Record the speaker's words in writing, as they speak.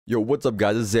Yo, what's up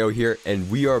guys, it's YuGiOh here, and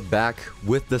we are back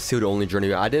with the Sealed Only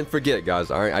journey. I didn't forget,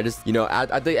 guys, alright? I just,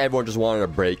 I think everyone just wanted a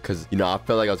break, because, I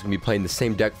felt like I was going to be playing the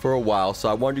same deck for a while, so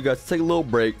I wanted you guys to take a little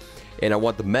break, and I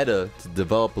want the meta to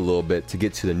develop a little bit to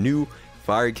get to the new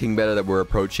Fire King meta that we're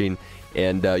approaching,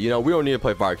 and, we don't need to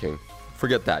play Fire King.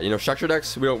 Forget that. Structure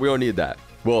decks, we don't need that.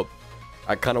 Well,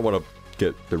 I kind of want to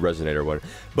get the Resonator one,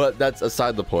 but that's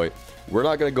aside the point. We're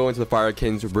not going to go into the Fire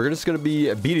Kings. We're just going to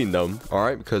be beating them, all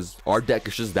right? Because our deck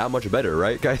is just that much better,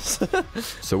 right, guys?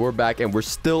 So we're back, and we're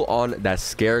still on that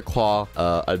Scareclaw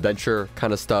adventure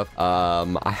kind of stuff.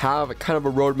 I have kind of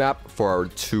a roadmap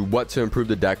to what to improve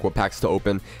the deck, what packs to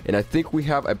open, and I think we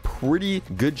have a pretty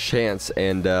good chance,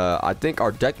 and I think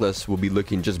our deck list will be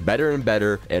looking just better and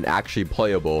better and actually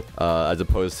playable as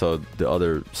opposed to the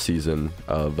other season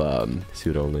of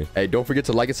Sealed Only. Hey, don't forget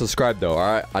to like and subscribe, though,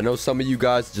 all right? I know some of you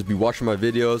guys just be watching my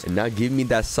videos and not give me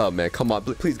that sub, man. Come on,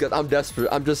 please, guys. I'm desperate.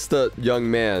 I'm just a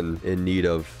young man in need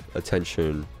of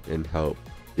attention and help.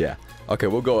 Yeah. Okay,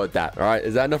 we'll go with that. All right.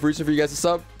 Is that enough reason for you guys to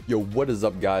sub? Yo, what is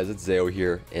up, guys? It's YuGiOh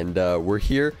here, and we're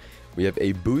here. We have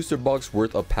a booster box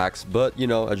worth of packs, but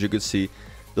as you can see,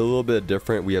 they're a little bit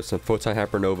different. We have some Photon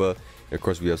Hypernova, and of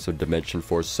course, we have some Dimension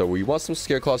Force. So we want some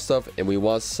Scareclaw stuff, and we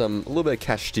want a little bit of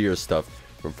Cashier stuff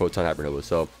from Photon Hypernova.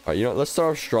 So, all right, let's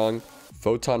start off strong.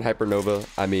 Photon Hypernova.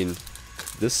 I mean,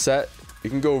 this set, it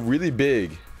can go really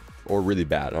big or really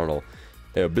bad. I don't know.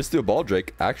 Yeah, Bystial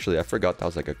Baldrake. Actually, I forgot that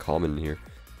was like a common in here.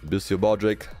 Bystial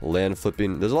Baldrake, land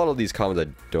flipping. There's a lot of these commons I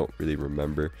don't really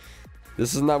remember.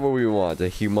 This is not what we want. A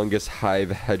humongous Hive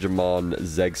Hegemon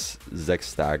Zeg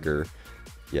Stagger.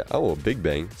 Yeah. Oh, Big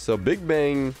Bang. So Big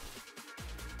Bang,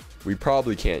 we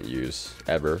probably can't use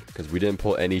ever because we didn't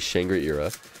pull any Shangri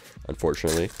era,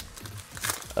 unfortunately.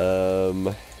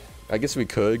 I guess we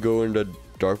could go into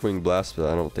Darkwing Blast,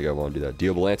 but I don't think I want to do that.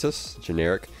 Deobalantis,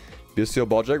 generic. Bystial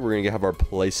Baldrake, we're going to have our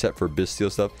play set for Bystial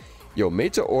stuff. Yo,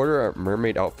 made to order a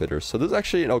Mermaid Outfitter. So this is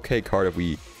actually an okay card if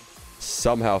we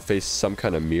somehow face some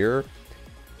kind of mirror.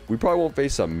 We probably won't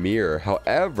face a mirror.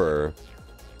 However,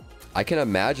 I can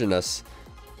imagine us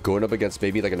going up against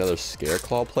maybe like another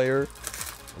Scareclaw player.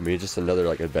 Or maybe just another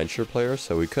like adventure player.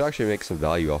 So we could actually make some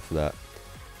value off of that.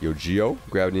 YuGiOh,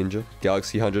 Gravity Ninja,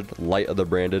 Galaxy 100, Light of the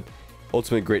Branded.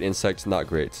 Ultimate Great Insect, not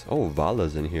great. Oh,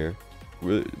 Vala's in here.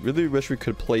 Really wish we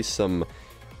could play some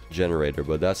Generaider,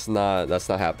 but that's not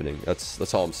happening.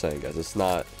 That's all I'm saying, guys. It's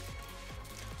not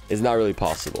really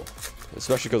possible.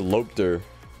 Especially because Lopter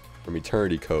from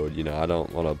Eternity Code, I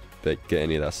don't want to get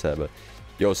any of that set, but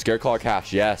yo, Scareclaw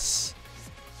Cash, yes.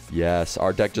 Yes,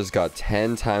 our deck just got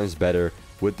 10 times better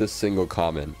with this single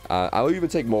common. I'll even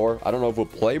take more. I don't know if we'll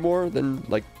play more than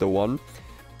like the one,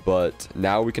 but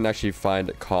now we can actually find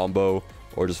a combo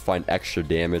or just find extra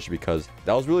damage, because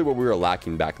that was really what we were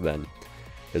lacking back then.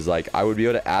 Is like I would be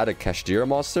able to add a Cashier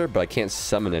monster, but I can't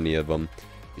summon any of them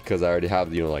because I already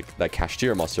have like that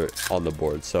Cashier monster on the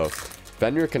board. So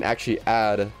Fenrir can actually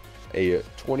add a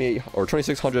 28 or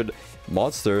 2600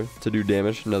 monster to do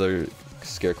damage. Another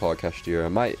Scareclaw Cashier. I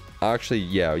might actually,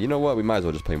 yeah. You know what? We might as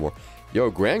well just play more.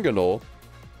 Yo, Granganol.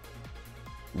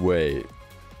 Wait.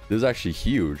 This is actually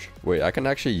huge. Wait, I can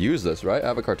actually use this, right? I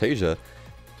have a Cartasia.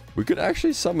 We could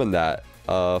actually summon that.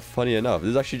 Funny enough,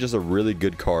 this is actually just a really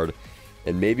good card.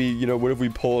 And maybe, what if we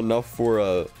pull enough for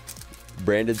a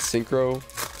branded Synchro?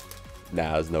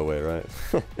 Nah, there's no way, right?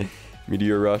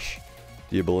 Meteor Rush,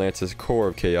 Deobalantis, Core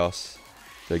of Chaos,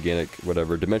 Gigantic,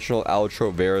 whatever. Dimensional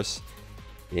Allotrope Varus,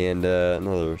 and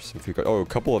some few cards. Oh, a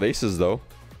couple of aces, though.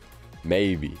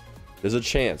 Maybe. There's a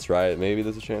chance, right? Maybe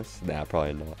there's a chance? Nah,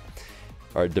 probably not.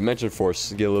 All right, Dimension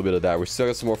Force, get a little bit of that. We still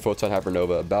got some more Photon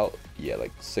Hypernova, about, yeah,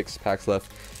 like 6 packs left.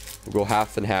 We'll go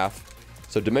half and half.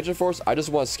 So Dimension Force, I just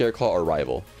want Scareclaw or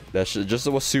Rival. That's just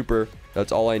a super.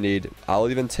 That's all I need. I'll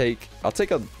take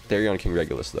a Therion King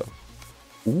Regulus, though.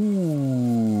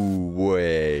 Ooh,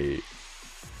 wait.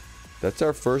 That's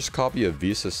our first copy of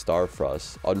Visa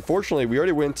Starfrost. Unfortunately, we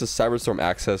already went to Cyberstorm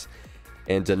Access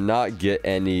and did not get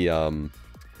any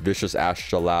Vicious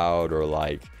Astrolaud or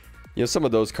like, some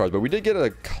of those cards, but we did get a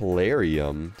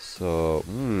Clarium, so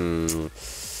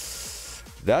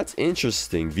that's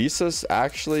interesting. Visas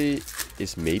actually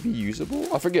is maybe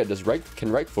usable. I forget, can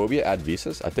Reichphobia add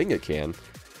Visas? I think it can.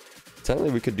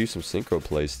 Technically, we could do some synchro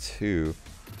plays too.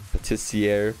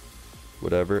 Patissier,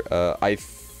 whatever. I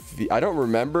don't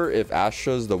remember if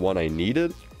Astra's the one I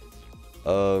needed,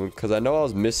 because I know I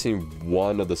was missing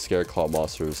one of the Scareclaw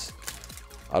monsters.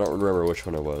 I don't remember which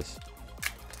one it was.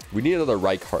 We need another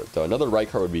Reichheart, though. Another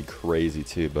Reichheart would be crazy,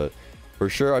 too. But for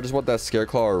sure, I just want that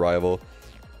Scareclaw or Rival.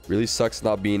 Really sucks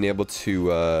not being able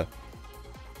to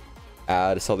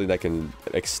add something that can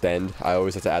extend. I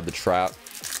always have to add the Trap.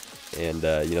 And,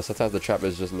 you know, sometimes the trap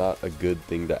is just not a good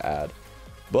thing to add.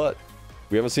 But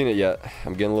we haven't seen it yet.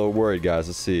 I'm getting a little worried, guys.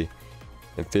 Let's see.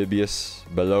 Amphibious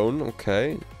balloon.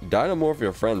 Okay.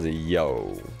 Dynamorphia Frenzy.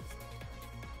 Yo.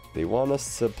 They want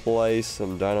us to play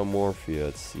some Dynamorphia,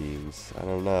 it seems. I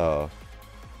don't know.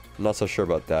 I'm not so sure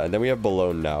about that. And then we have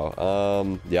Balloon now.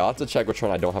 Yeah, I'll have to check which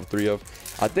one I don't have 3 of.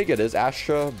 I think it is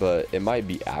Astra, but it might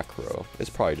be Acro. It's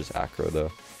probably just Acro,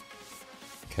 though.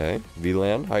 Okay.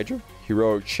 VLAN, Hydra.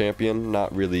 Heroic Champion.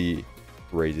 Not really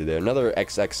crazy there. Another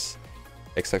XX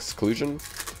Exclusion.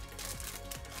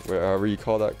 Wherever you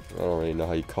call that. I don't really know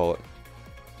how you call it.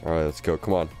 Alright, let's go.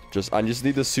 Come on. I just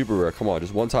need this super rare. Come on,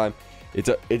 just one time. It's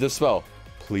a spell.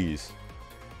 Please.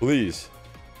 Please.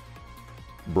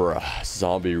 Bruh.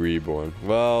 Zombie Reborn.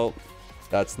 Well,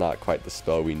 that's not quite the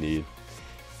spell we need.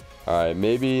 Alright,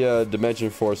 maybe Dimension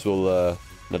Force will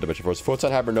not Dimension Force.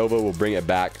 Photon Hypernova will bring it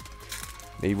back.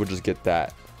 Maybe we'll just get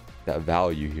that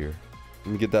value here.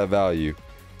 Let me get that value.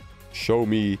 Show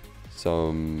me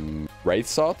some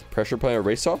Wraithsoth. Pressure play on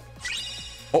Wraithsoth.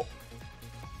 Oh.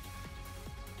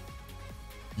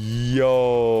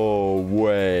 Yo,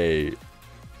 wait.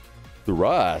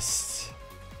 Thrust.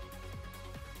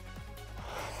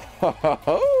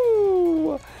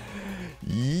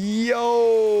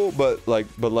 Yo, but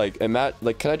like, and Matt,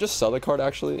 like, can I just sell the card?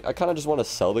 Actually, I kind of just want to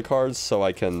sell the cards so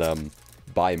I can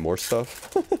buy more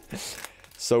stuff.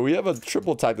 So we have a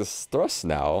triple Tactus Thrust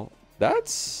now.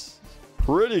 That's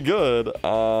pretty good.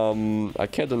 I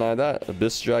can't deny that.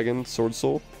 Abyss Dragon, Sword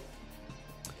Soul.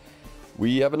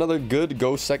 We have another good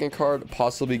go second card,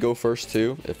 possibly go first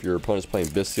too, if your opponent's playing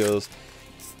Bystios.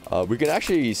 We can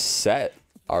actually set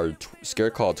our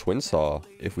Scareclaw Twin Saw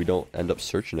if we don't end up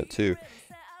searching it too.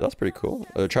 That's pretty cool.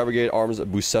 Travagate Arms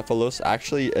Bucephalus,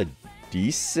 actually a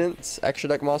decent extra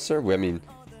deck monster. I mean,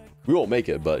 we won't make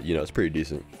it, but you know, it's pretty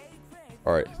decent.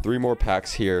 All right, 3 more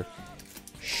packs here.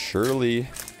 Surely,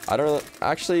 I don't know.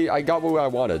 Actually, I got what I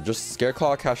wanted. Just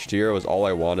Scareclaw Cashier was all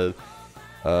I wanted.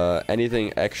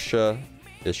 Anything extra,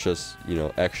 it's just, you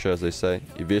know, extra, as they say.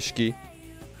 Ivishki.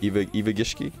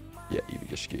 Ivagishki? Yeah,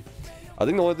 Ivagishki. I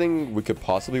think the only thing we could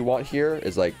possibly want here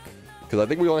is like, because I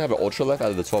think we only have an Ultra left out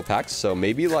of the 12 packs, so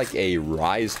maybe like a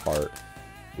Rise Heart.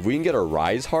 If we can get a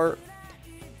Rise Heart,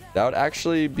 that would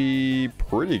actually be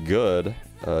pretty good.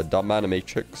 Dot Mana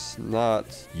Matrix, not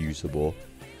usable.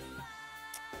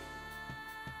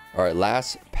 Alright,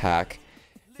 last pack.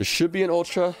 There should be an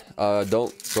Ultra.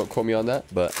 Don't quote me on that,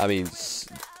 but I mean,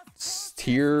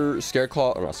 tier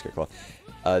Scareclaw, or not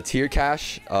Scareclaw, tier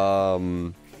Cash,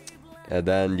 and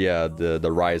then yeah,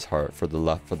 the Rise Heart for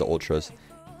the Ultras.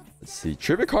 Let's see,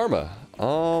 Trivia Karma.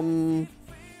 I'm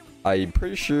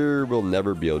pretty sure we'll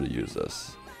never be able to use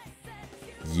this.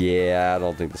 Yeah, I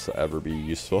don't think this will ever be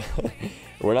useful.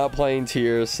 We're not playing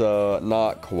tier, so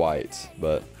not quite.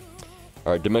 But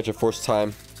all right, Dimension Force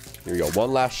time. Here we go.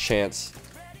 One last chance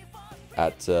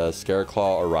at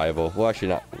Scareclaw Arrival. Well, actually,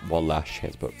 not one last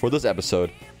chance, but for this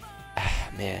episode,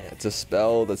 man, it's a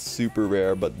spell that's super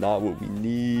rare, but not what we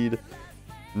need.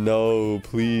 No,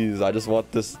 please. I just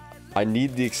want this. I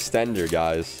need the extender,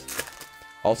 guys.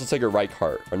 Also, take a Reich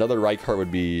Heart. Another Reich Heart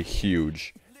would be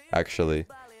huge, actually.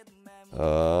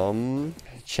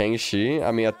 Changshi.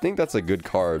 I mean, I think that's a good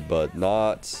card, but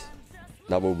not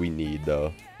what we need,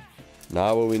 though.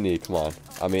 Not what we need. Come on.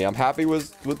 I mean, I'm happy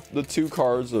with the 2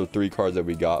 cards or 3 cards that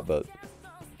we got, but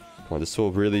come on, this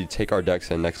will really take our decks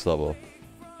to the next level.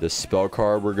 This spell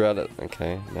card we're good at.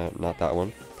 Okay, no, not that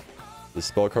one. This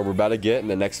spell card we're about to get in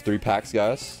the next 3 packs,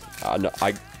 guys. No,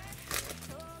 I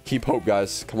keep hope,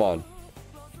 guys. Come on.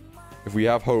 If we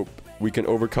have hope, we can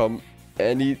overcome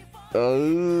any.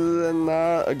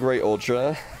 Not a great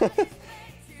Ultra.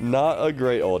 Not a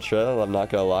great Ultra. I'm not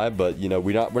gonna lie, but you know,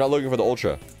 we're not looking for the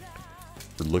Ultra.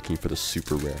 We're looking for the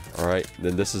super rare. All right,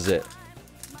 then this is it.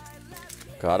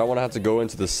 I don't want to have to go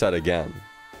into the set again.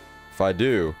 If I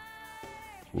do,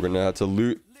 we're gonna have to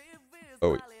loot.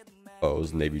 Oh wait. Oh, it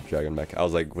was Navy Dragon Mech. I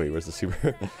was like, wait, where's the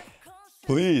super?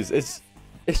 Please, it's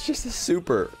just a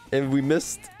super, and we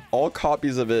missed all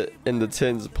copies of it in the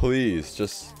tins. Please,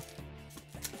 just.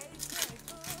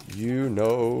 You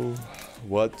know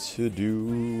what to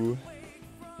do.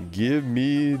 Give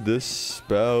me this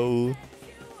spell.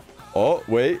 Oh,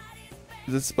 wait.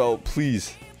 This spell,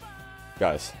 please.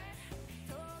 Guys.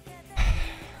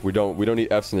 We don't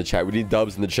need F's in the chat. We need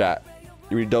dubs in the chat.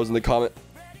 You need dubs in the comment.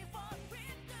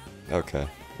 Okay.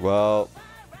 Well,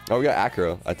 oh, we got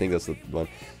Acro. I think that's the one.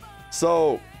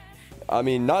 So, I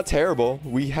mean, not terrible.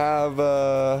 We have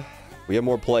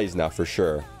more plays now for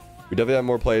sure. We definitely have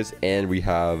more plays, and we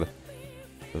have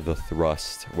the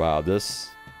Thrust. Wow,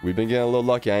 we've been getting a little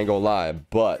lucky, I ain't gonna lie,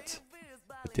 but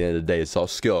At the end of the day, it's all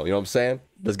skill. You know what I'm saying?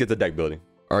 Let's get to deck building.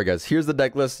 All right, guys, here's the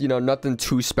deck list. You know, nothing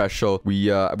too special.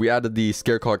 We added the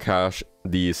Scareclaw Cash,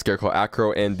 the Scareclaw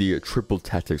Acro, and the Triple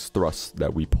Tactics Thrust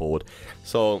that we pulled.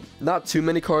 So not too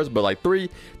many cards, but like three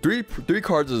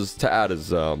cards to add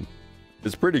is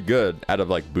pretty good out of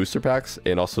like booster packs,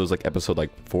 and also is like episode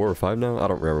like 4 or 5 now. I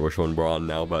don't remember which one we're on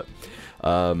now, but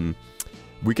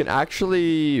we can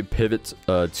actually pivot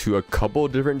to a couple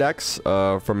different decks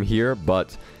from here,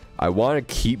 but I want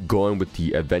to keep going with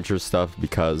the adventure stuff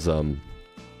because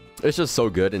it's just so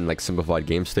good in like simplified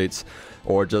game states,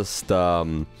 or just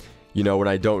you know, when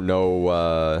I don't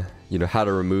know you know, how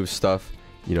to remove stuff.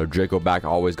 You know, Draco back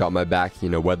always got my back. You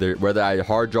know, whether I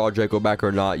hard draw Draco back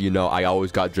or not, you know, I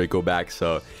always got Draco back,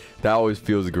 so that always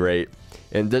feels great.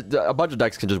 And a bunch of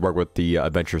decks can just work with the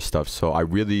adventure stuff, so I'm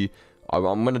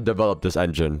gonna develop this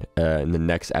engine in the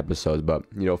next episode. But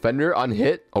you know, Fenrir on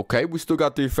hit. Okay, we still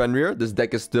got 3 Fenrir. This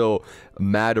deck is still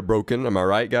mad broken. Am I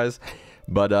right, guys?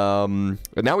 But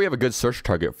now we have a good search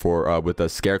target for with a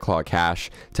Scareclaw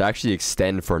Cash to actually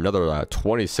extend for another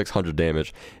 2600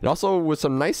 damage, and also with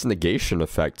some nice negation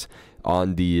effect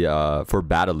on the for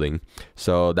battling.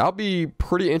 So that'll be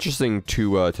pretty interesting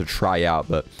to try out.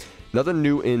 But nothing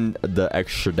new in the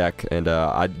extra deck, and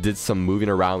I did some moving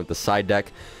around with the side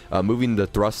deck, moving the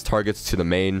thrust targets to the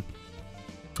main.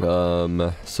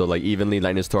 So like evenly,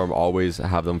 Lightning Storm always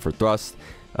have them for thrust.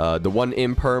 The one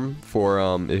imperm for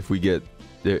if we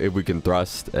can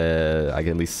thrust, I can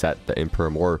at least set the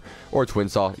imperm or twin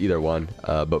saw, either one,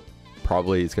 but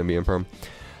probably it's gonna be imperm.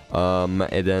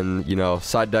 And then, you know,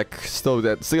 side deck still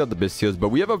got the Bystials, but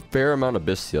we have a fair amount of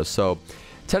Bystials, so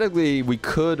technically we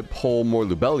could pull more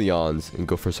Lubellions and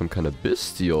go for some kind of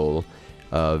Bystial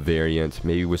variant,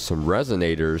 maybe with some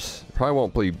Resonators. Probably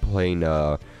won't be playing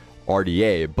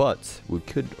RDA, but we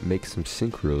could make some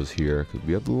synchros here because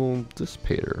we have the little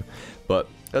Dissipator. But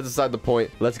that's aside the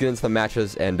point. Let's get into the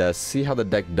matches and see how the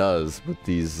deck does with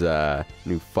these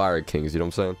new Fire Kings. You know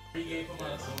what I'm saying?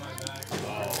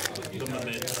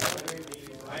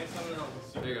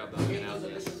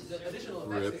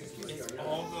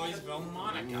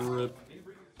 Rip.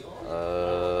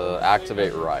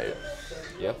 Activate right.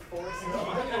 Yep.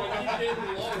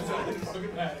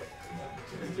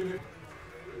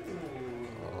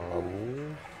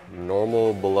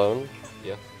 Normal Balloon.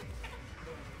 Yeah.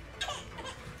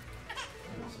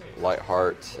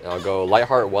 Lightheart. And I'll go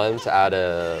Lightheart 1 to add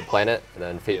a planet, and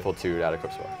then Fateful 2 to add a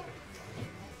Quick Swell.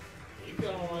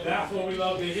 That's what we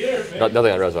love to hear, man.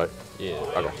 Nothing on res, right? Yeah.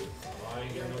 Okay.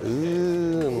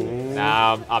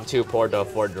 Nah, I'm too poor to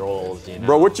afford rolls, you know.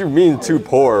 Bro, what you mean too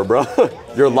poor, bro?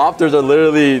 Your Lopters are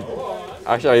literally...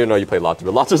 Actually, I didn't know you play Lopter,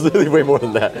 but Lopter's literally way more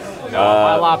than that. No,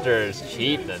 my Lopter is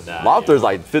cheap than that. Lopter's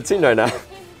like 15 right now.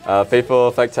 Fateful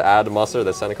effect to add a monster,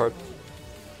 that's send a card.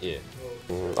 Yeah.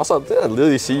 Also, I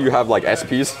literally see you have like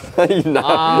SPs. No,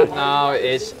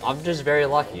 I'm just very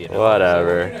lucky, you know.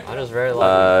 Whatever. I'm just very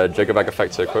lucky. Jacob back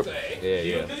effect to equip.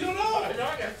 Yeah.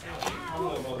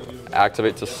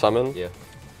 Activate to summon. Yeah.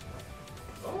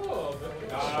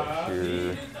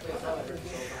 Here.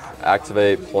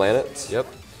 Activate planets. Yep.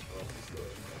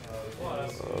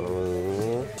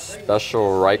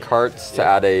 Special right cards to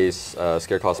add a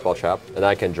Scareclaw spell trap, and then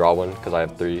I can draw one because I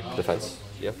have 3 defense.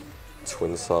 Yep.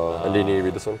 Twin Saw. And do you need to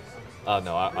read this one?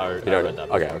 No, I read that.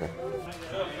 Okay.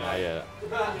 Yeah.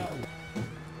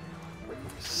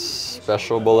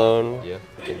 Special Balloon. Yeah.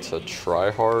 Into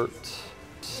Tryheart.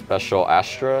 Special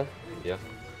Astra. Yeah.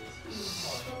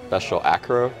 Special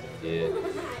Acro. Yeah.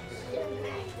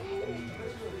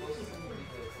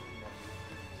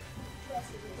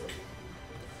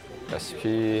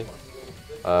 SP.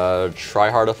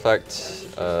 Tryhard effect.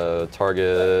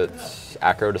 Target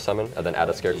Acro to summon, and then add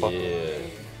a Scareclaw. Yeah.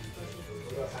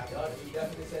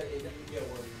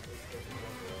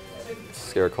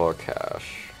 Scareclaw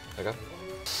Cash. Okay.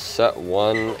 Set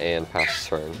 1 and pass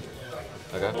turn.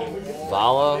 Okay.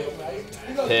 Vala,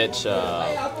 pitch,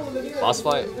 boss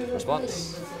fight,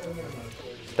 response.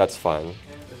 That's fine.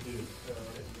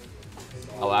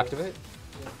 I'll activate.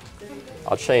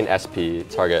 I'll chain SP,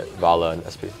 target Vala and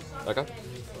SP. Okay.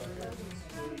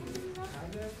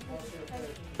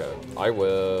 Okay. I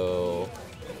will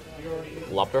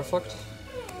Lopter effect.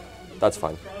 That's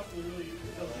fine.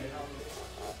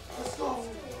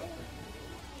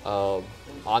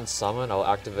 On summon, I'll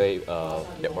activate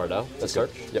Mordell. Let's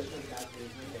search. Yep.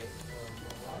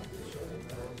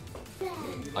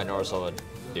 I know summon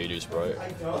Deduce, right?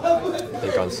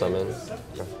 Think on summon.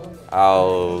 Okay.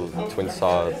 I'll twin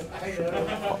saw.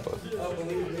 Papa.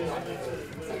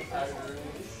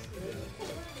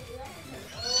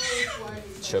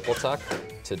 Triple attack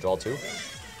to draw 2.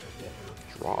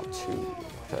 Draw 2.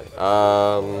 Okay.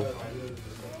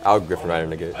 I'll Griffin Rider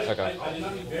negate. Okay.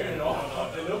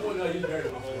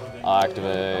 I'll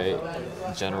activate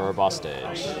Generaider boss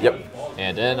stage. Yep.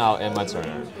 And then I'll end my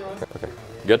turn. Okay.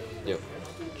 Good. Yep.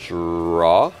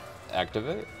 Draw.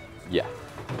 Activate. Yeah.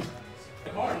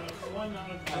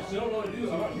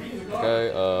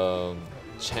 Okay,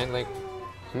 Chain Link.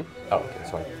 Oh, okay,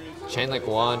 that's fine. Chain Link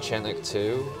 1, Chain Link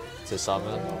 2 to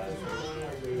summon.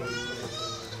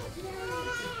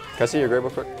 Can I see your grade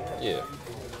real quick? Yeah.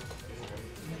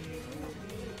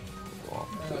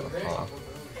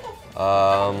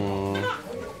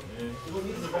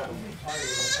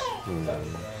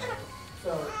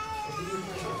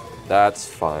 That's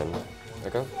fine.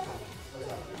 Okay.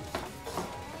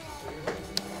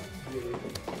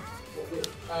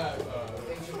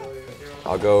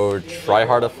 I'll go try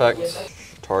hard effect,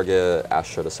 target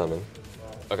Astra to summon.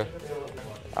 Okay.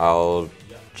 I'll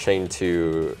chain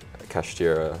to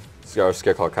Kashtira, or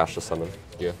skill called Cash to summon.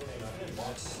 Yeah.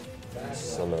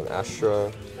 Summon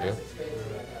Astra, Yeah.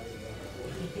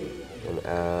 and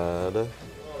add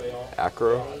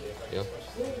Acro. Yeah.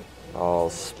 I'll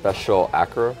special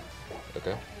Acro.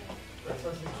 Okay.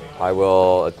 I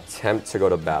will attempt to go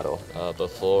to battle.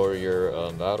 Before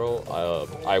your battle,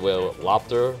 I will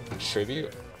Lopter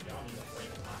tribute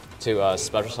to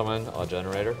special summon a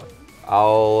Generaider.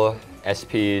 I'll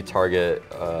SP target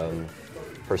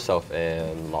herself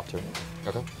and Lopter.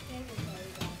 Okay.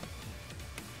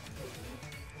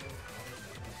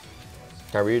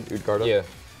 Can I read Utgarda? Yeah.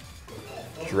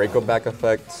 Draco back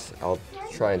effect. I'll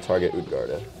try and target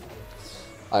Utgarda.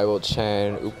 I will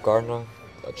chain Upgarna,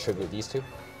 tribute these two.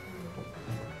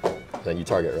 Then you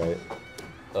target, right?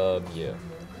 Yeah.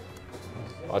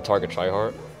 I'll target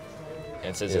Tryhard.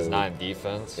 And since it's Yeah. not in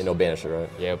defense, And it'll banish it, right?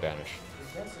 yeah, I'll banish.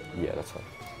 Yeah, that's fine.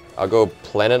 I'll go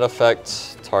planet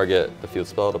effect, target the field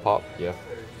spell to pop. Yeah.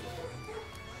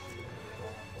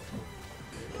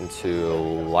 Into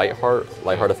Lightheart.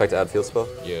 Lightheart effect to add field spell.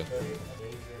 Yeah.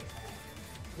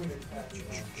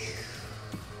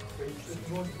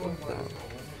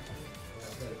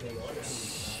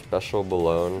 Special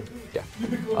Balone. Yeah.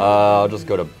 I'll just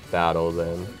go to battle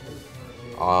then.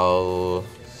 I'll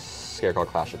Scarecrow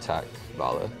Clash attack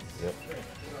Vala. Yep.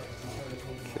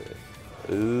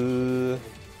 Okay.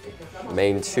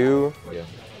 Main 2. Yeah.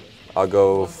 I'll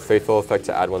go Faithful effect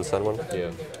to add 1, send 1.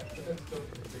 Yeah.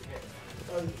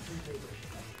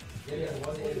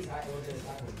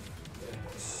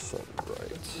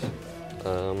 Right.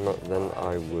 Then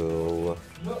I will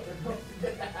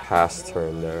pass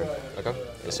turn there, Okay.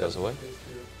 This goes away.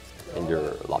 and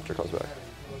your Lopter comes back.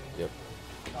 Yep.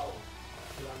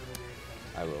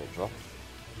 I will draw.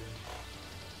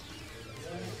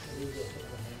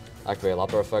 Activate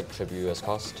Lopter effect, tribute as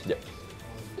cost. Yep.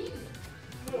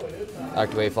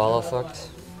 Activate follow effect.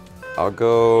 I'll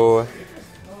go.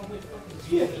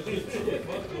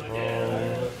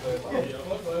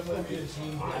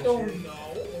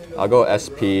 I'll go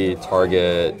SP,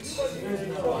 target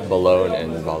Balone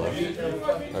and Vala.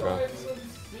 Okay.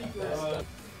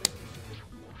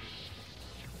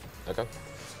 Okay.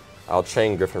 I'll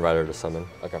chain Griffin Rider to summon.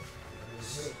 Okay.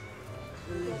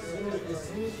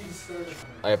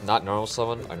 I have not normal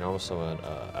summon. I normal summon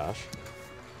Ash.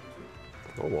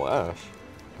 Oh, well, Ash.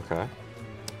 Okay.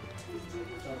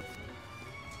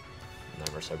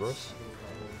 Never Cerberus.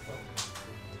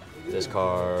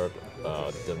 Discard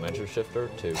Dimension Shifter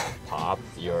to pop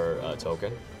your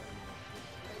token.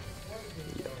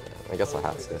 Yeah, I guess I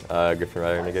have to. Griffin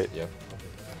Rider negate. Yeah.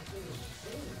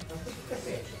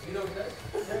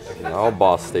 Now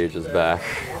boss stage is back.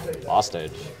 Boss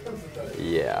stage.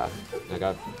 Yeah.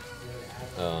 Okay.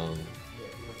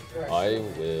 I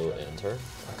will enter.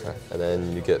 Okay. And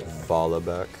then you get Vala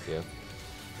back. Yeah.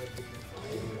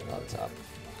 On top.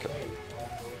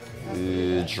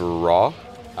 Draw.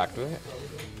 Activate.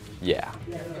 Yeah.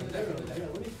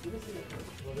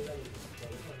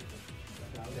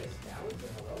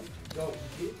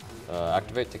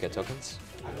 Activate to get tokens.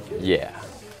 Yeah.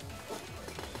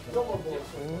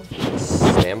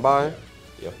 Standby.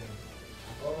 Yep.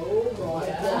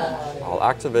 I'll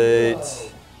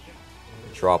activate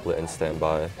Droplet and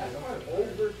standby.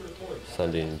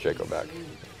 Sending Jacob back.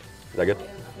 Is that good?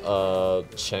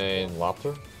 Chain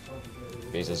Lopter.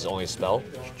 Because it's only spell.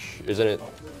 Isn't it?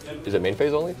 Is it main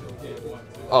phase only?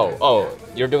 Oh,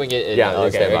 you're doing it in Yeah, okay,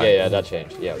 standby. okay, yeah, that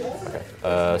changed. Yeah.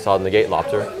 Okay. So I'll negate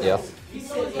Lopter. Yeah.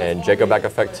 And Jacob back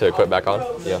effect to equip back on.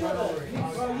 Yeah.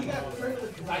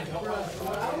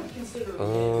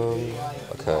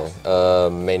 Okay.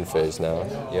 Main phase now.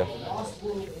 Yeah.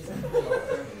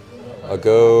 I'll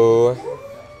go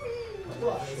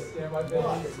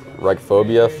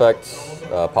Ragphobia effect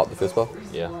Pop the fist ball.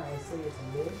 Yeah.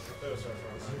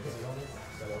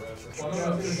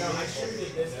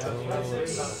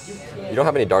 You don't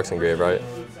have any darks engraved, right?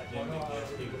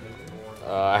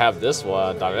 I have this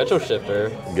one, Dimensional Shifter.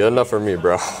 Good enough for me,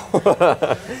 bro.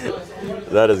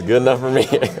 That is good enough for me.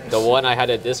 The one I had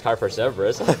to discard for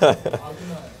Cerberus.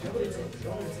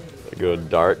 Go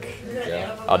dark.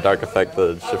 Yeah. I'll dark effect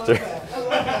the shifter.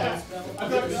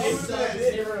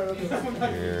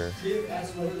 Here.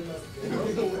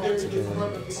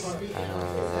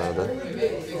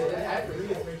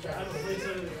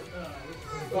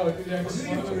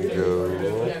 Go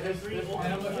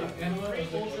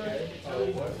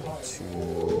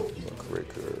to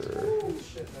Breaker.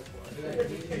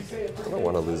 I don't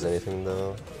want to lose anything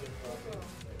though.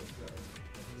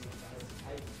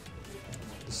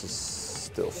 This is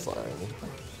still fine.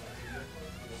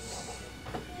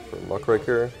 For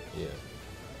Muckraker. Yeah.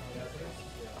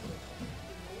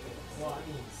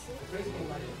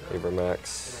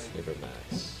 Abramax.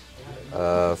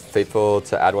 Abramax. Faithful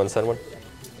to add one, send one.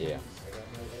 Yeah.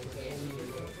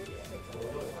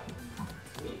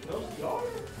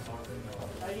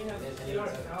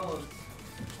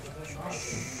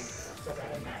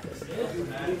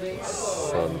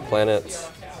 Sun planet.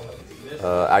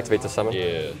 Activate to summon.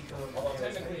 Yeah.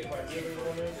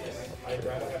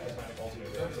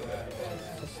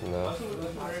 No.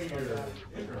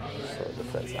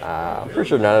 Defense. I'm pretty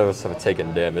sure none of us have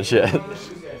taken damage yet.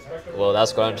 Well,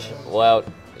 that's going to. Well,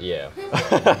 yeah.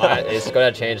 It's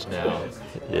going to change now.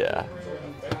 Yeah.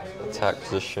 Attack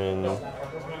position.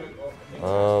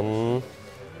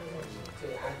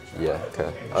 Yeah.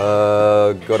 Okay.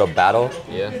 Go to battle.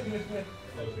 Yeah.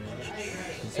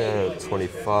 He's at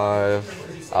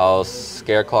 25. I'll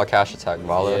Scareclaw cash attack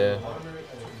Vala. Yeah.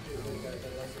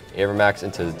 Avermax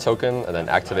into the token and then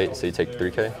activate so you take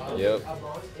 3k. Yep.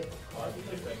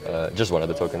 Just one of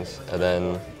the tokens. And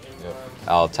then Yep.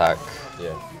 I'll attack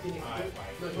Yeah.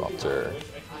 Raptor.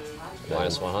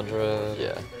 Minus 100.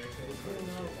 Yeah.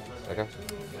 Okay.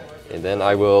 And then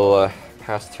I will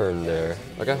pass turn there.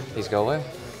 Okay. Please go away.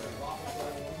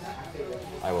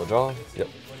 I will draw. Yep.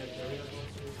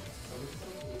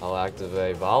 I'll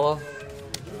activate Vala.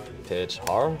 Pitch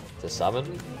Har to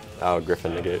summon. I'll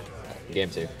Griffin negate. Game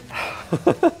 2.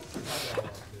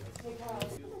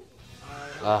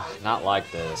 Not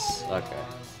like this. Okay.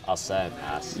 I'll send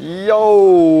pass.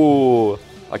 Yo!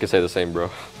 I can say the same, bro.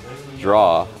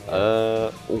 Draw.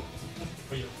 Oh. You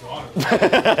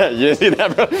didn't see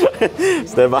that, bro?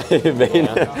 Stand by main.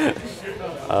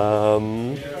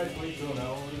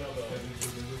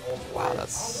 Wow,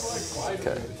 that's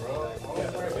okay.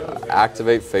 Yeah.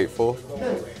 Activate Fateful.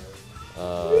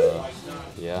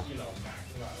 Yeah.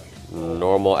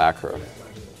 Normal Acro.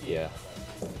 Yeah.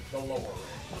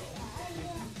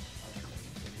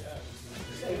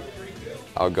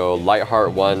 I'll go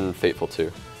Lightheart 1, Fateful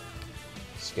 2.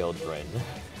 Skill drain.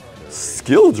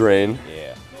 Skill Drain?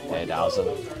 Yeah.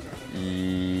 8,000.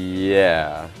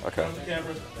 Yeah. Okay.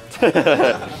 Ran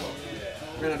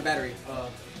out of battery.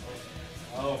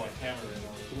 Oh, my camera.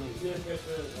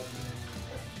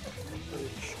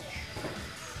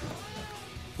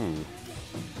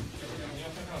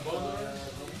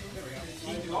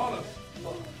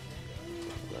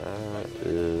 That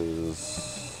is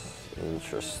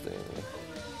interesting.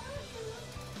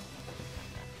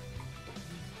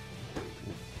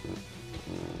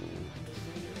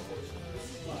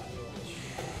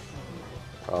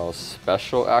 Oh,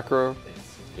 special acro.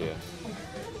 Yeah.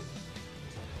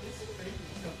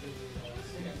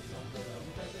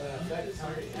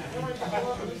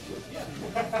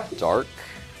 Dark.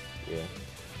 Yeah.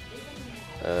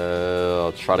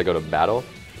 I'll try to go to battle.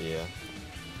 Yeah.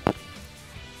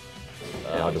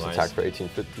 And I'll just minus- attack for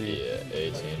 1850. Yeah,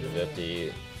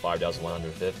 1850,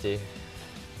 5,150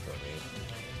 for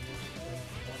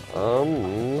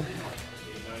me.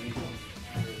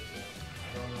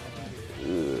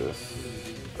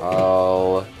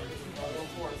 I'll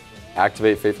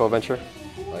activate Faithful Adventure.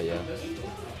 Oh yeah.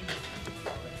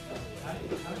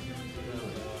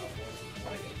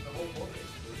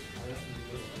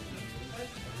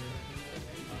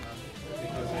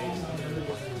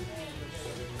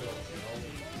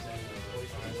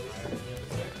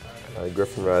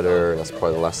 Griffin Rider, that's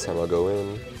probably the last time I'll go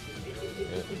in.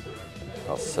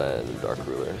 I'll send Dark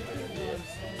Ruler.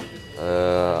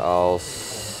 I'll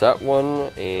set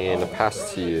one and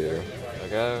pass to you.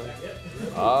 Okay.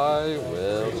 I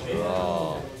will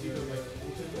draw.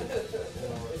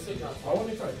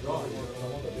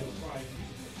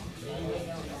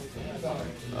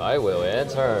 I will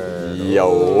enter.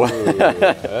 Yo.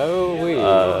 Oh, we.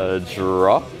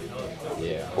 Draw.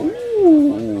 Yeah.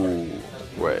 Ooh.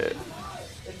 Wait.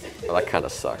 Well, that kind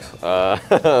of sucks.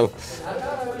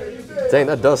 Dang,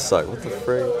 that does suck. What the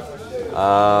frig?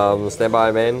 Stand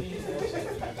by main.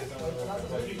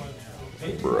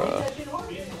 Bruh.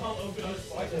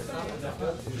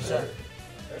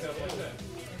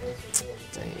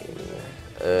 Dang.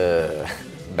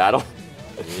 Battle?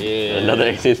 Yeah. Another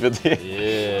 1850?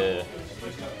 Yeah.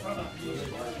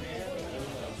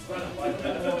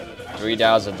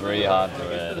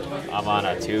 3,300. I'm on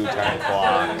a 2-turn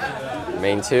clock.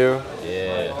 Main 2?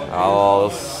 Yeah. I'll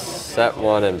set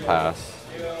 1 and pass.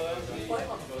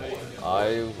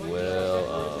 I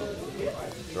will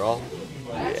draw.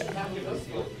 Yeah.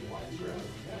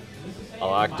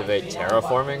 I'll activate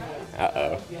terraforming.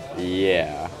 Uh-oh.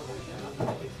 Yeah.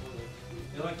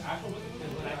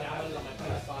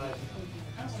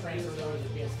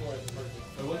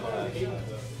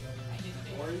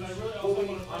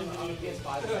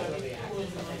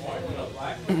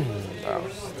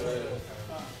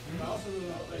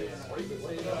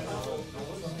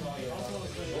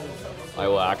 I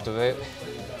will activate.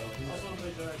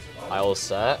 I will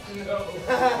set.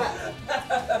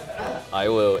 I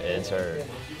will enter.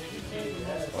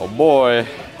 Oh boy.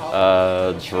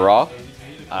 Draw?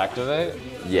 Activate.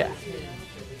 Yeah.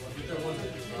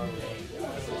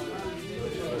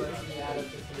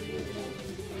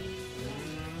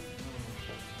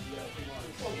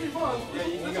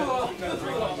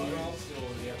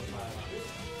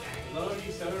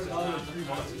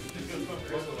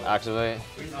 Activate.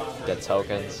 Get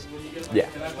tokens. Yeah.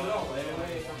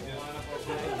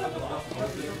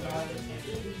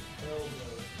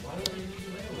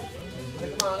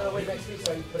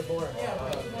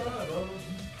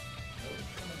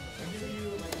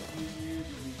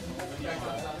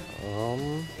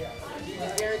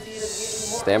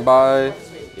 Stand by.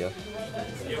 Yeah.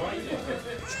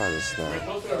 Try this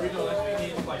now.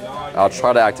 I'll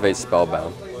try to activate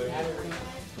Spellbound.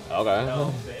 Okay.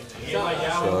 So,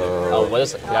 Oh, what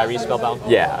is it? Can I read Spellbound?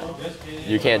 yeah.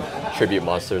 You can't tribute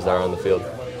monsters that are on the field.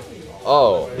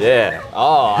 Oh. Yeah.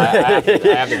 Oh, I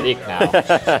have to leak now.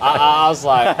 I was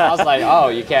like, oh,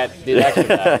 you can't do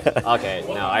that. Okay,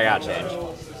 no, I gotta change.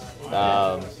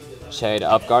 Shade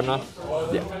up Gardener.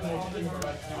 Yeah.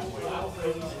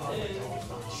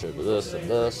 Should be this and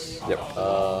this. Yep.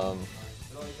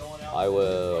 I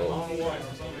will.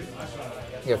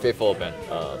 Yeah, Faithful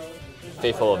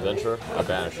Adventure. I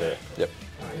banish it. Yep.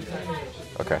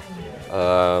 Okay.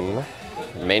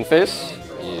 Main phase?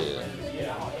 Yeah.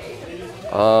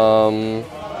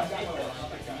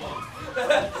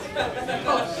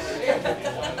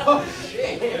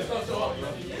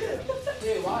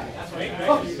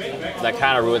 That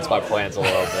kind of ruins my plans a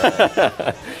little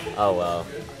bit. Oh well.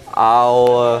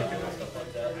 I'll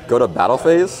go to battle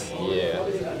phase. Yeah.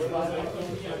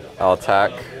 I'll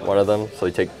attack one of them, so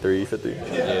you take 350.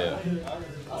 Yeah.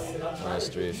 Minus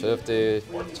 350,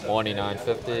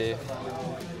 2950.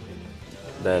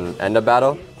 Then end of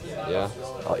battle, Yeah.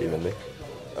 I'll evenly.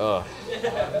 Oh.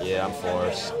 Yeah, I'm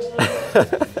forced.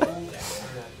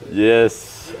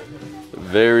 Yes.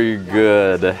 Very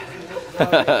good. I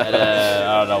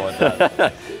don't know what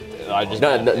that. I just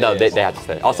No, they have to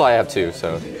stay. Also, I have 2,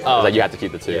 so Oh, like you have to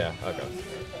keep the 2. Yeah. Okay.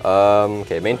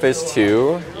 Okay, main phase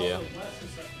 2. Yeah.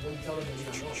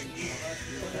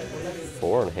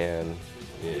 4 in hand.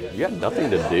 You got nothing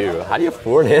to do. How do you have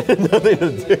 4 in hand and nothing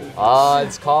to do?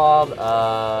 It's called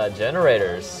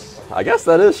Generators. I guess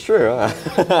that is true. Huh?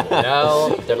 You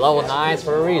know, they're level 9s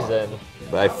for a reason.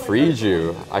 But I freed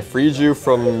you. I freed you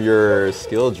from your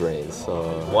skill drain,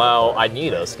 so... Well, I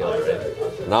need a skill drain.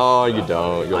 No, you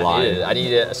don't. You're lying. I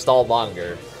need a stall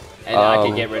monger, and I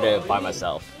can get rid of it by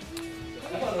myself.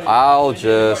 I'll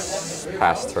just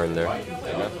pass turn there.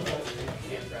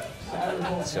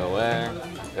 So where?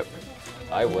 Yep.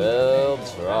 I will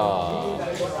draw.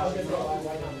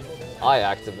 I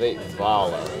activate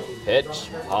Vala. Pitch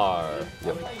hard.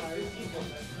 Yep.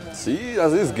 See,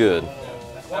 that is good.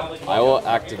 I will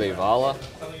activate Vala.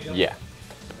 Yeah.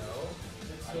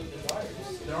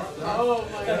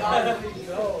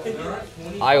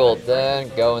 I will then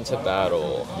go into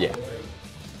battle. Yeah.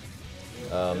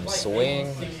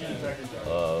 Swing.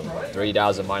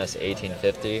 3,000 minus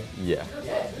 1850. Yeah.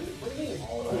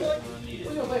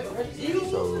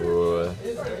 So,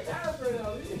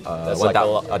 That's one like a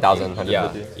thou- lot.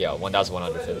 1,150. Yeah,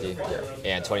 1,150.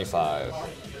 And 25.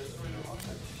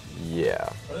 Yeah.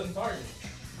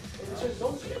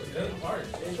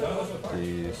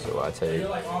 So I take.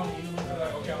 What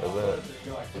is that?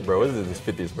 Bro, what is it? These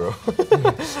 50s, bro.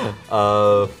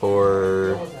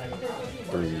 For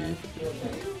 3.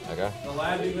 Okay.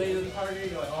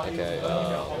 Okay.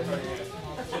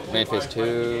 Main phase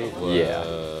 2? Yeah.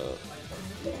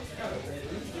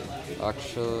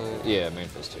 Actually, yeah, main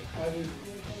phase 2.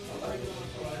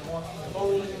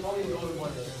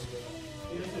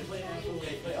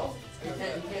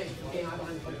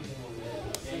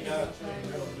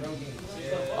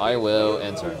 I will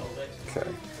enter. Okay.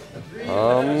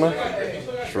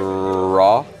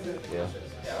 Draw. Yeah.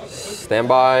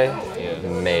 Standby. Yeah.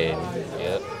 Main.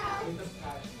 Yep.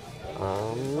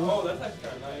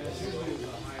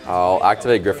 I'll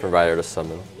activate Griffin Rider to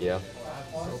summon. Yeah.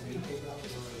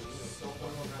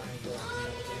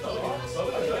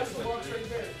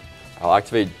 I'll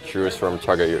activate Druid's Form,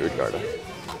 target your Utgarda.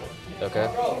 Okay.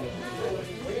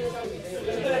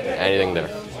 Anything there.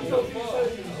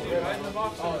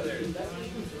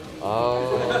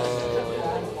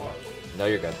 No,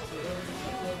 you're good.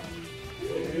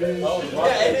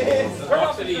 Yeah, it is.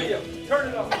 Turn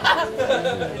it off.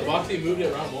 The Boxy moved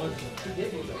it round 1.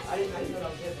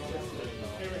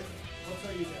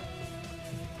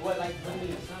 What, like,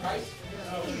 price?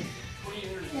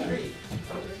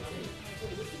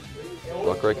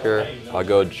 Look right here. I'll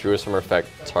go Druid's Form effect,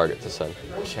 target to send.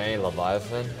 Chain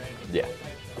Leviathan. Yeah.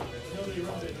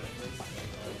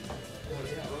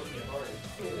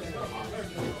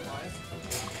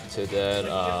 To then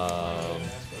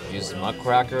use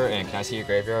Muckracker, and can I see your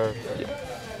graveyard? Yeah.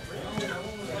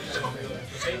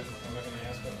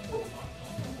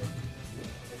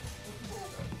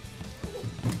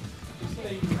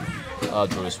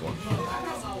 Druid's one.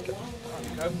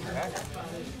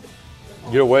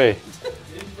 Get away.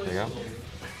 There you go.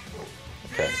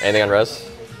 Okay. Anything on res?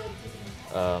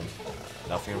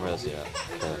 Nothing in res yet.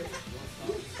 Okay.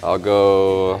 I'll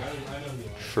go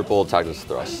triple attack this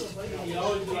thrust.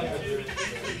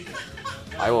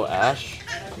 I will Ash.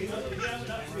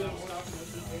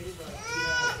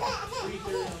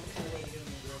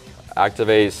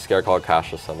 Activate Scareclaw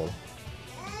Cash to summon.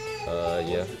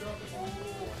 Yeah.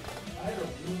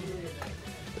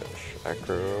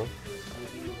 Acro.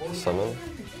 Summon.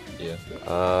 Yeah.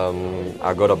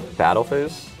 I'll go to battle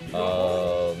phase.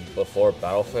 Before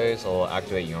battle phase, I'll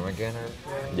activate Jormungandr.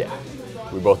 Yeah.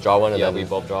 We both draw one and Yeah, then we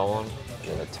both draw one.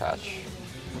 and attach.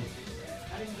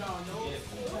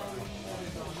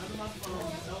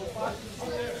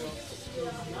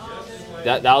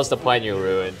 That was the plan you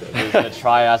ruined. You were gonna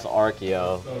try as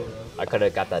Archeo. I could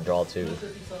have got that draw too.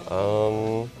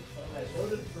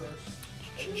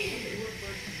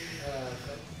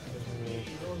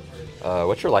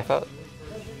 What's your life at?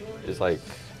 It's like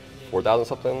 4,000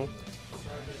 something.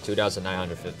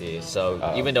 2,950.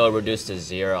 So even though it reduced to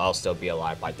 0, I'll still be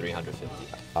alive by 350.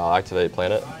 I'll activate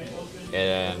planet.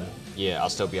 And yeah, I'll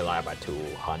still be alive by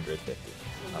 250.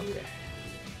 Okay.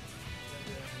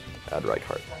 Add right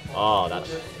card. Oh, that's.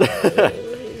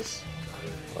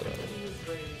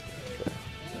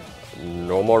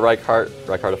 No more right card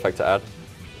effect to add.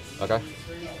 Okay.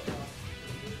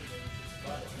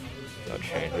 That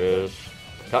changes.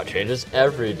 That changes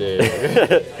every day.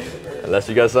 Unless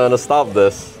you guys want to stop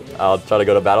this, I'll try to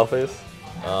go to battle phase.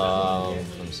 Let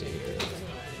me see here.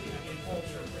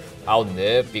 I'll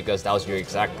nib because that was your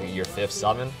 5th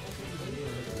summon.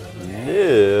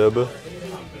 Nib.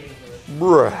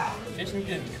 Bruh. Kitchen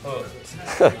getting cooked.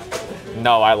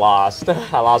 No, I lost.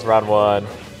 I lost round 1.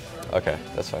 Okay,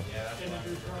 that's fine.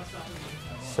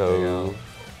 So,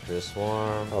 This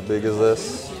one. how big is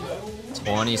this?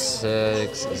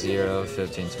 26, 0,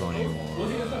 15, 21.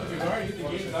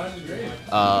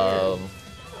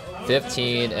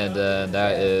 15, and then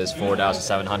that is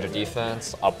 4,700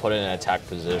 defense. I'll put it in attack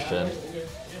position.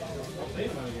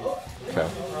 Okay.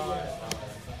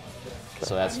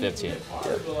 So that's 15.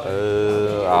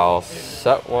 I'll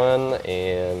set one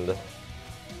and I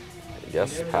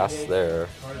guess pass there.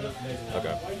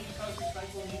 Okay.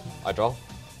 I draw.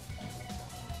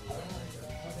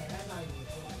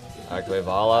 Activate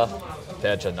Vala.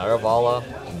 Pitch another Vala.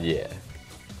 Yeah.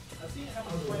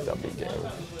 That'll be game.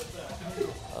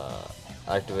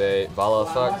 Activate Vala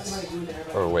effect.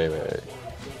 Or wait.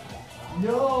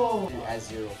 As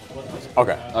 0.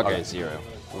 Okay. Okay, 0.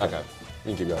 Okay.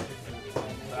 You can keep going.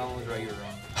 That one was right here.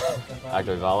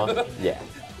 Activate Vala. Yeah.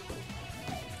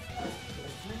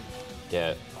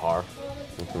 Get Har.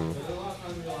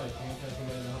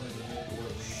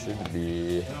 Should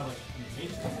be.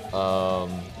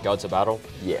 Go to battle.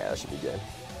 Yeah, that should be good.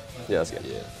 Yeah, that's good.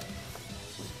 Yeah.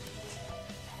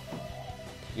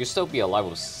 You still be alive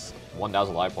with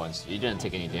 1,000 life points. You didn't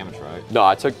take any damage, right? No,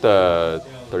 I took the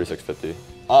 3650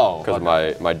 Oh. because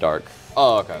Okay. of my dark.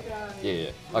 Oh, okay.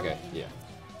 Yeah. Okay. Yeah.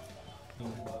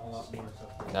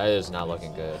 That is not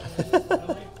looking good. I'm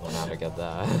gonna have to get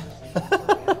that.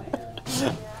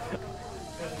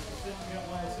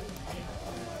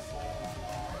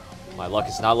 My luck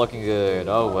is not looking good.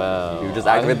 Oh well. You just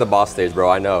activate the boss stage, bro.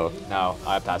 I know. No,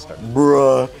 I passed her.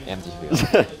 Bruh. Empty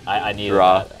field. I need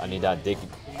Draw. that. I need that dick.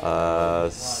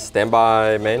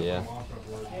 Standby main. Yeah.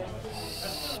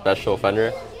 Special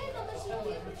Fenrir.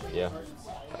 Yeah.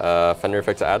 Fenrir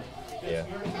effect to add. Yeah.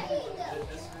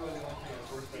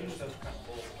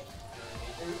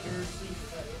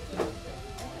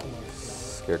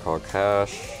 Scare call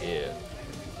cash. Yeah.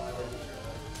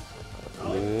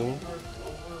 Loom.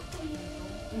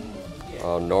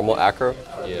 Normal acro.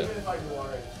 Yeah.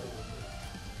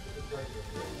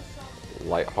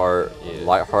 Light heart. Yeah.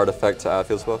 Light heart effect to add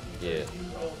field spell. Yeah.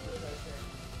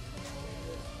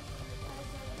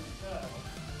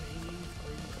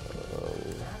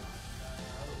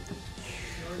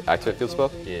 Activate field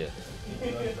spell. Yeah.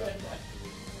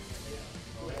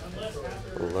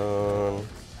 Alone.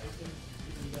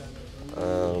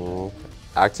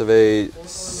 Activate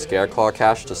Scareclaw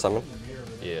Cache to summon.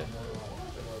 Yeah.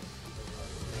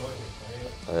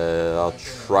 I'll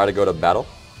try to go to battle.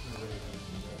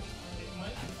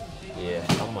 Yeah.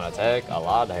 I'm gonna take a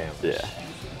lot of damage. Yeah.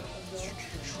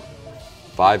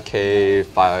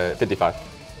 5k, 55.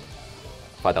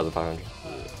 5,500.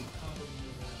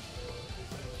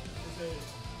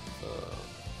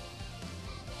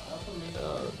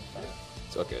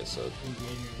 Okay, so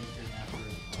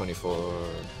 24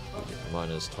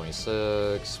 minus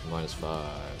 26 minus 5.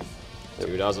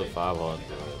 2,500.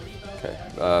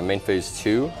 Okay. Main phase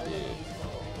 2. Yeah.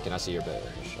 Can I see your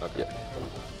badge? Okay. Yeah.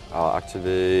 I'll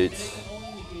activate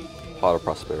Pot of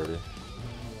Prosperity.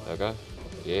 Okay.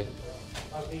 Yeah.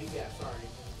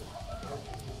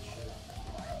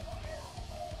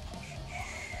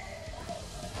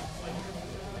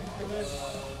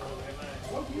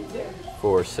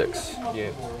 For 6.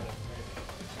 Yeah.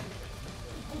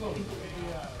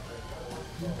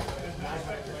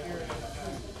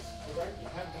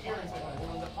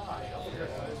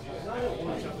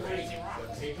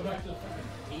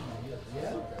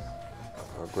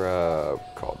 I'll grab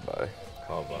Called By.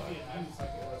 Call by.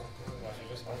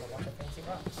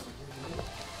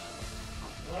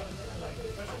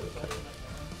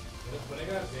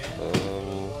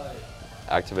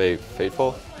 Activate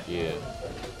Fateful. Yeah.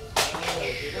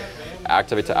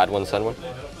 Activate to add one, send one.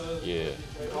 Yeah.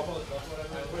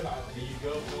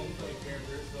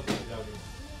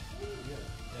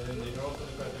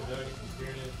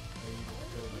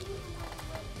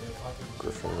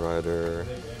 Griffin Rider.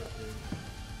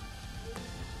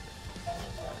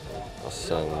 I'll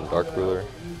send Dark Ruler.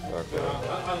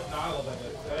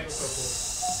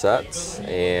 Set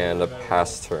and a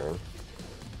pass turn.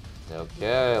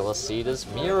 Okay, let's see this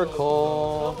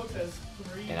miracle.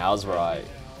 And I was right.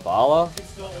 Bala,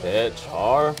 bitch,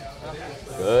 R,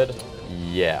 good.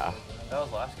 Yeah. That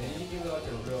was last game.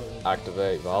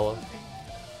 Activate Vala.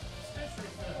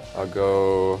 I'll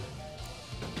go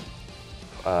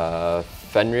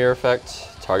Fenrir effect,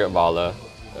 target Vala,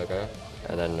 Okay.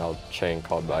 and then I'll chain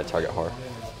Called By, target Har.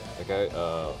 Okay.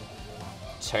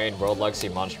 Chain World Legacy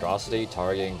Monstrosity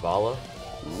targeting Vala.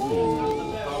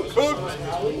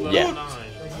 Yeah.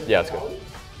 Yeah, that's good.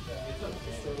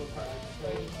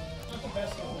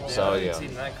 So yeah.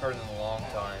 Seen that card in a long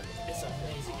time. It's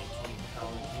amazing.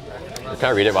 Can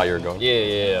I read it while you're going?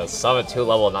 Yeah. Summon 2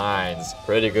 level 9s.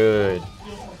 Pretty good.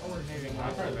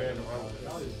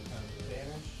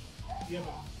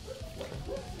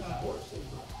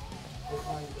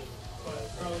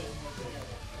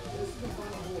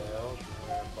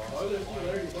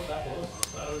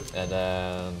 And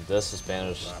then this is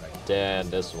Spanish, then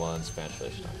this one's Spanish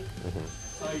Fish.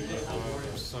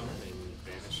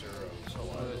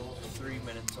 3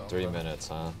 minutes off. 3 minutes,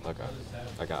 huh? Okay.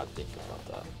 I gotta think about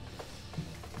that.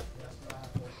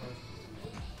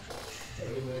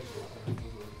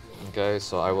 Okay,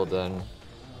 so I will then.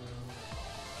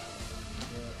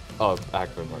 Oh,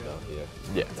 activate my bell, yeah.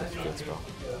 Yeah. That's a good spell.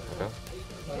 Okay.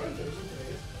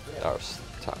 That was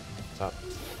top. Top.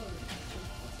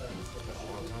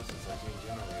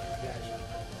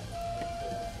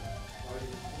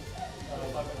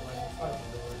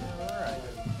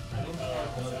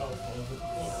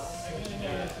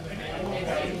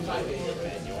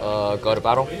 Go to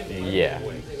battle. Yeah.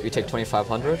 You take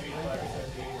 2,500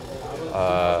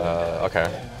 Okay.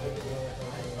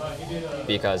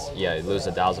 because you lose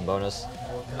 1,000 bonus.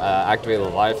 Activate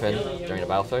Leviathan during the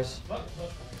battle phase.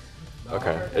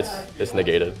 Okay. It's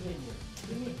negated.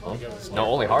 Huh? No,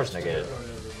 only Heart's negated.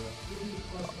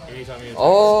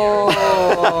 Oh.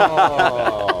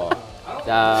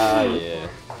 Yeah.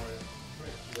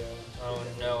 Oh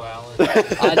no, Alan.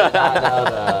 I did not know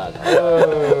that.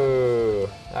 Oh,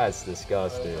 that's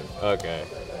disgusting. Okay.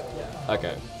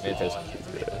 Okay. Main phase.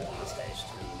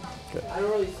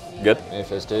 Good. Main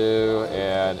phase 2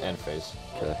 and end phase.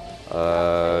 Okay.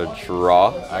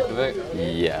 Draw. Activate.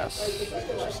 Yes.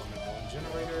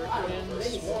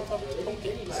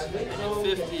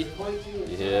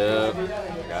 Yep.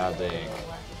 God dang.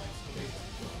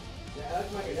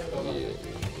 Yeah.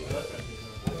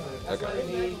 Okay.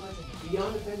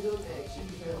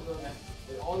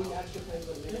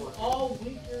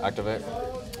 Activate.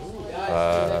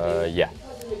 Yeah.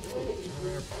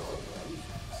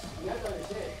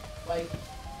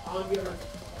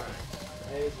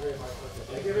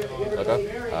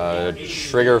 Okay.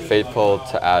 Trigger Faithful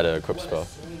to add a equip spell.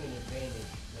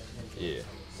 Yeah.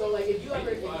 So like, if you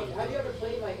ever, have you ever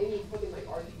played like any fucking like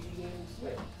RPG games?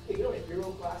 Like, if you know like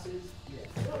hero classes, you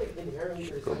know like inherently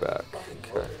there's Go like back. fucking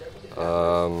Okay.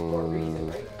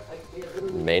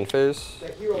 Main phase.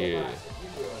 Yeah.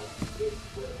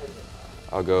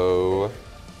 I'll go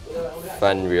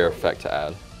Fenrir effect to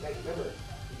add.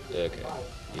 Okay.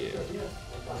 Yeah. It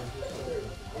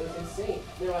was insane.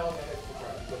 You know, I don't have to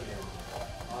try to put it in.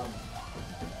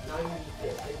 Now you need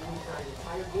this. Like, you need an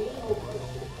entire game over this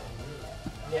shit.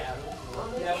 Yeah.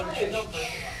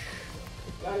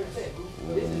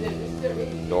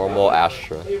 Normal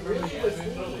Astra. It really was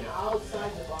thinking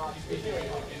outside the box.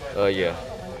 Yeah.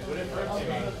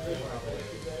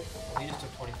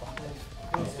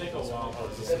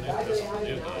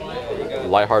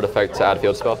 Lightheart effect to add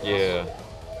field spell. Yeah.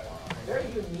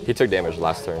 He took damage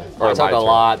last turn. I took my a turn.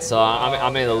 lot, so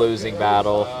I'm in a losing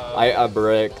battle. I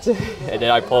bricked, and then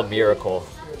I pulled Miracle.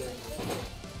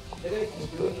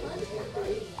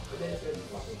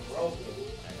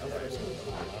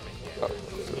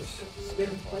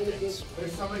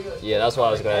 Yeah, that's what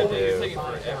I was gonna do. Taking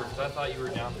forever because I thought you were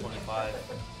down 25.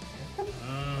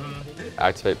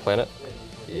 Activate planet.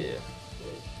 Yeah.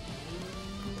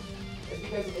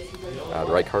 Add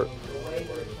right cart.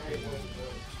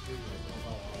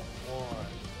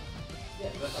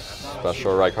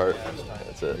 Special right cart.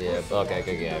 That's it. Yeah. Okay.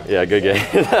 Good game. Yeah, good game.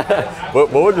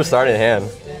 what would your starting hand?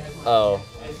 Oh.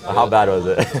 How bad was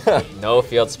it? No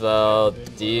field spell,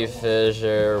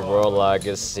 D-Fissure, World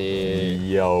Legacy,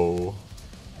 Yo.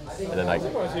 And then like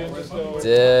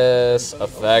this,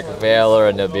 Effect, Valor,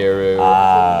 and Nibiru.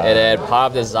 And then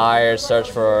Pop Desire, search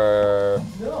for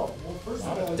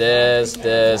this, and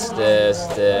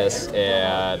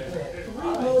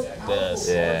this.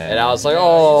 Yeah. And I was like,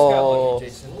 oh.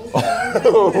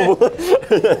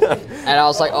 And I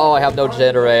was like, oh, I have no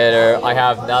generator, I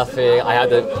have nothing, I had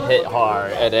to hit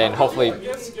hard, and then hopefully.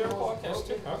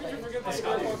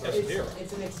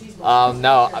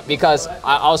 No, because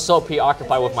I was so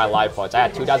preoccupied with my life points. I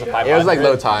had 2,500. it was like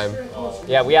low time.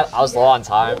 Yeah, I was low on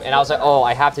time, and I was like, oh,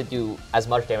 I have to do as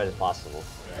much damage as possible.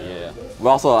 Yeah. But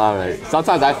also, I don't know.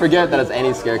 Sometimes I forget that it's any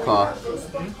Scareclaw.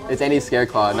 It's any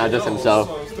Scareclaw, not just himself.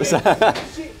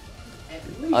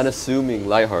 Unassuming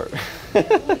Lightheart.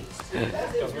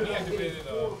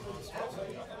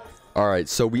 Alright,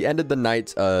 so we ended the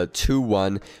night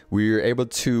 2-1. We were able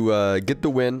to get the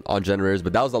win on Generators,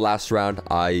 but that was the last round.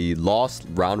 I lost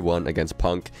round 1 against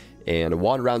Punk and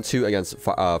won round 2 against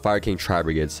Fire King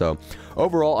Tri-Brigade. So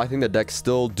overall, I think the deck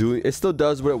still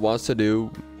does what it wants to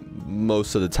do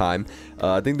most of the time.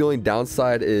 I think the only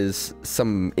downside is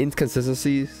some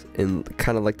inconsistencies in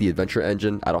kind of like the adventure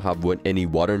engine. I don't have any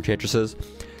water enchantresses.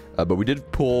 But we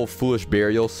did pull Foolish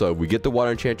Burial, so if we get the Water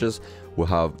Enchantress, we'll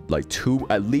have like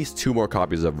at least 2 more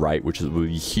copies of Right, which will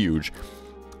be huge.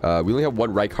 We only have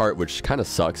 1 Right card, which kind of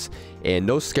sucks, and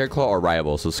no Scareclaw or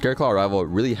Rival. So Scareclaw or Rival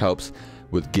really helps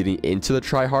with getting into the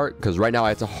Tri-Heart, because right now I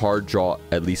have to hard draw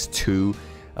at least 2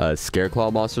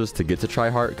 Scareclaw monsters to get to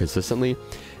Tri-Heart consistently.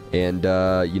 And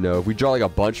you know, if we draw like a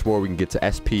bunch more, we can get to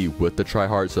SP with the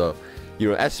Tri-Heart. So,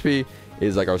 you know, SP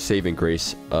is like our saving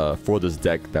grace for this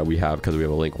deck that we have, because we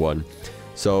have a Link 1.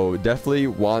 So definitely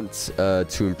want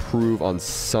to improve on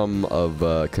some of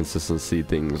consistency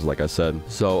things, like I said.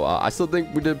 So I still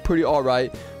think we did pretty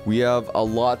alright. We have a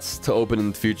lot to open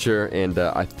in the future, and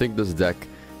I think this deck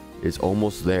is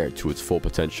almost there to its full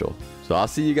potential. So I'll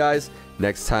see you guys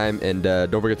next time, and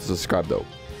don't forget to subscribe though.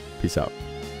 Peace out.